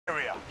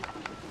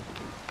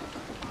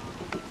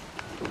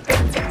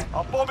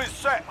Our bomb is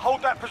set.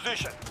 Hold that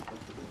position.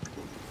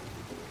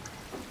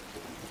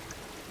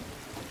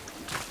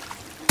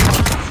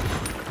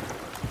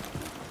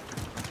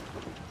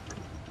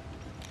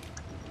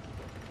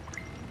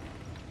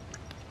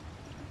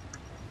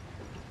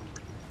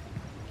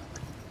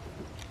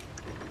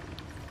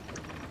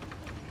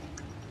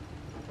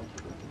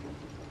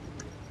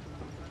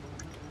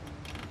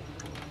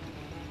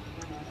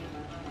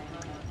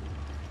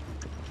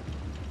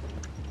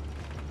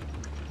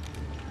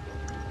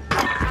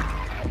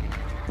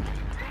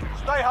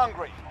 Stay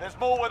hungry. There's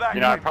more where that.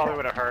 You know, I probably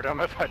would have heard him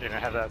if I didn't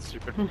have that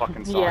stupid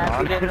fucking song Yeah,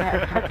 on.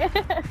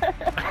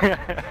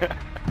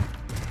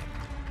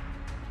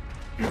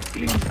 if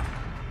you didn't have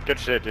Good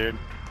shit, dude.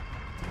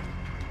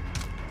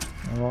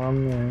 Oh,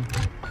 I'm there.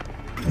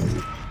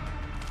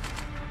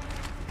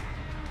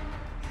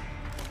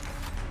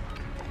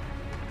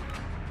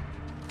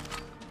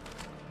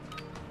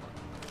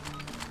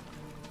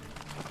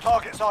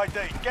 Target's ID.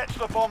 Get to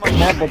the bomb and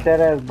Nah, but that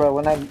ass, bro.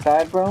 When I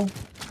died, bro,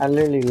 I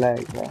literally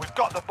lagged, bro. we've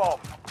got the bomb.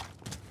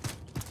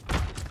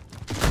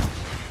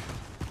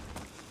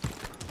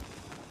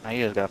 Now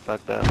you just got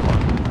fucked up. No,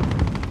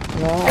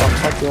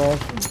 fuck your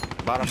ass.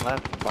 Bottom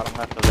left of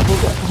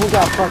Who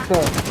got fucked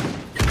up?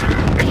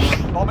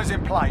 Bomb is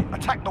in play.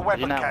 Attack the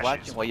weapon You're not caches.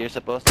 watching what you're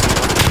supposed to be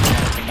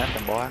watching.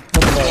 Nothing, boy.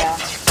 Look at that. Yeah.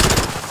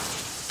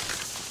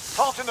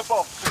 Planting the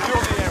bomb.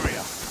 Secure the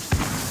area.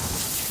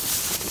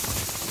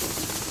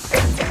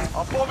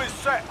 Our bomb is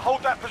set.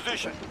 Hold that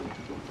position.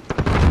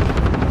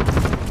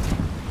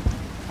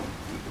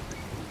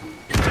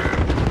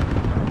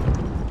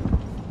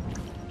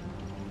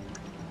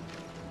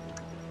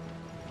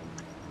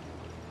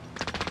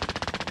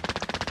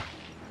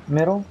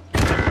 Middle?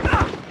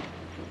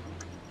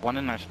 One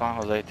in our spawn,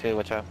 Jose, too.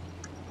 Watch out.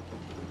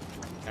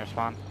 In our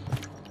spawn.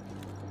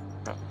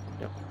 Oh,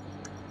 yep.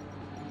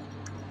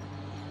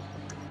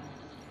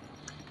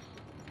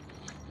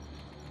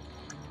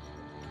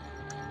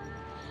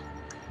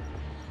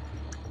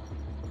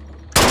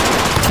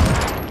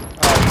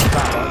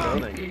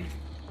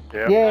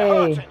 Yep.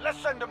 Yay! Let's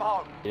send them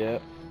home.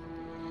 Yep.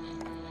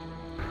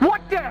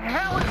 What the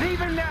hell is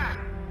even that?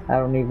 I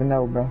don't even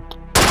know, bro.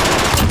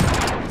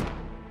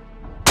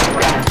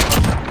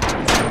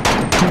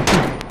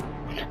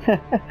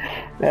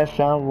 That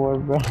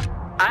soundboard, bro.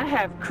 I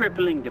have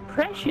crippling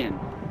depression.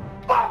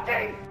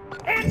 Fucking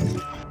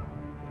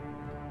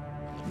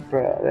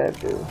Bro, that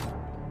dude.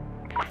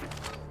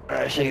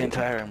 Alright, shit getting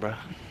tiring, bro. I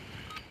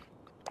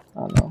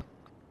don't know.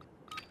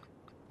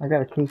 I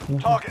got a cruise mission.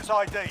 Target's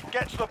ID.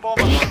 Get to the bomb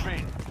and move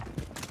in.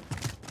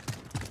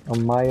 A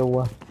mile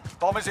away.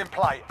 Bomb is in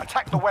play.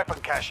 Attack the weapon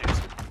caches.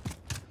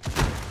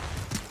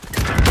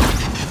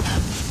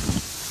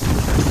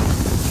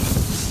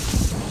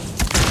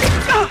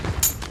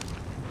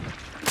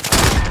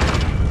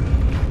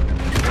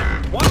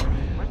 What?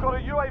 We've got a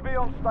UAV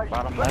on station.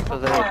 Bottom left,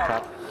 Jose.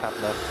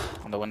 Top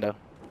left on the window.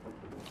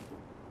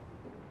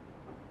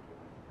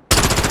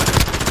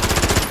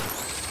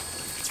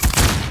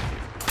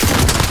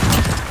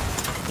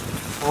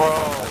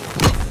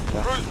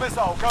 Whoa. Cruise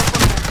missile. Go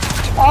for it.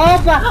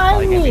 Oh, behind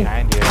Probably get me!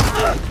 behind you.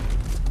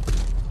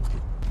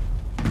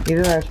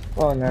 Either that's.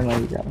 Oh, no,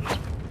 you got him.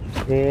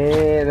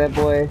 Yeah, that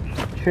boy.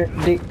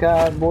 Dick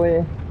God,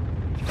 boy.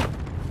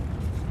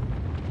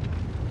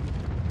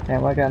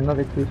 Damn, I got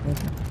another cruise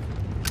mission.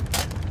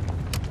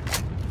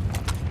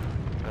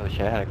 Oh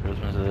shit, I had a cruise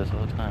missile this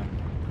whole time.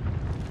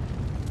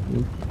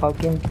 You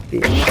fucking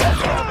bitch. A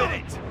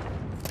minute.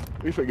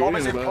 We Bomb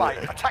is in forgetting play.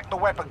 about it. Attack the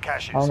weapon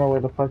caches. I don't know where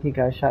the fuck he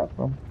got shot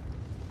from.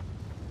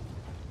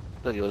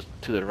 Look, it was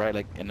to the right,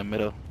 like in the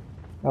middle.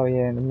 Oh,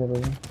 yeah, in the middle.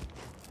 Yeah.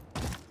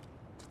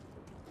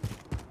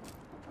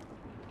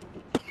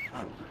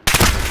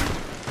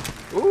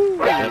 Ooh.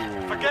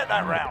 Forget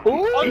that round.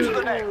 On to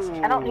the next.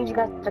 I don't need you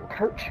guys to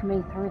coach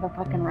me through the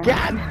fucking round.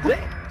 God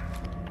damn.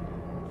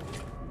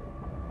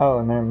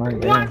 Oh, never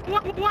mind. Yeah.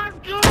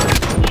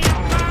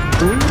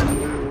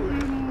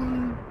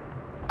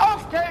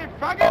 Okay,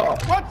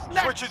 fucker. What's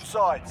next? Switching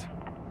sides.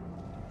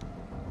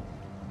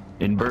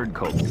 In bird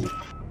code.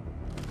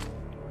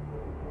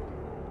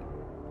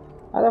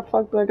 How the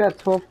fuck do I got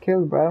 12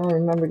 kills, bro? I don't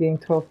remember getting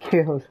 12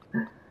 kills.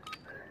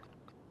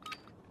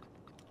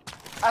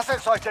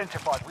 Assets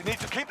identified. We need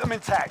to keep them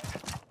intact.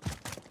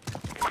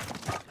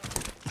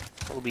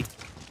 Kobe.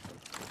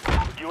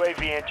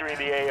 UAV entering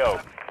the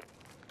AO.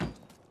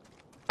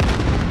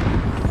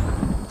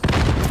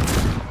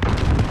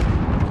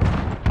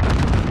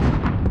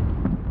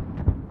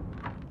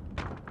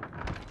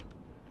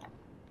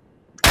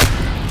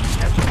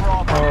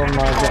 Oh my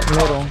god,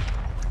 middle.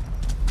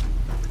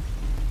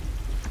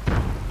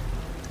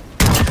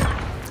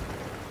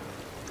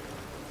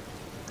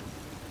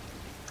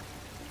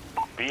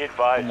 Be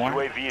advised, One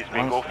more. UAV is One's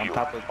bingo on fuel.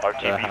 top of the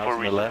RTB house for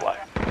on the left.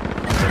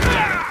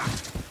 resupply.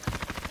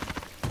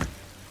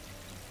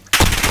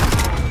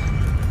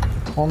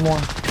 One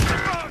more.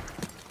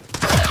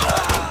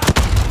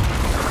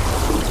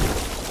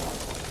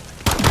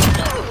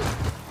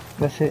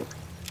 That's it.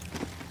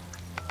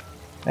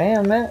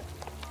 Damn, man.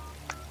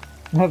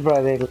 My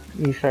brother,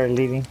 he started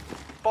leaving.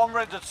 Bomb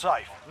rendered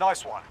safe.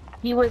 Nice one.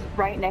 He was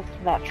right next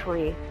to that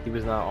tree. He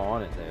was not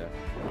on it there.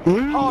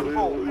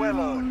 Hardball, well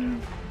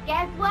earned.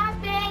 Guess what,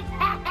 bitch?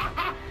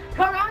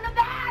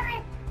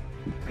 Coronavirus!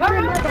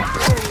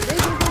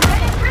 Coronavirus!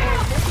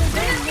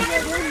 Get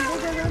it real!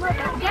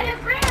 Get it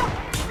real!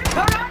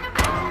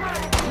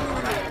 Coronavirus!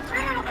 Get it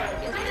real!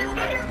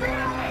 Get it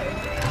real!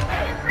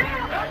 Get it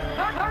real!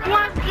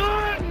 What's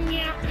good,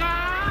 nigga?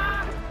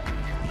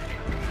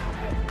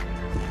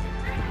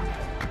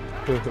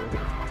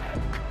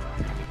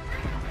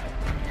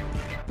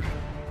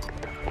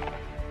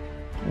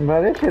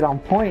 But this shit on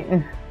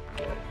point.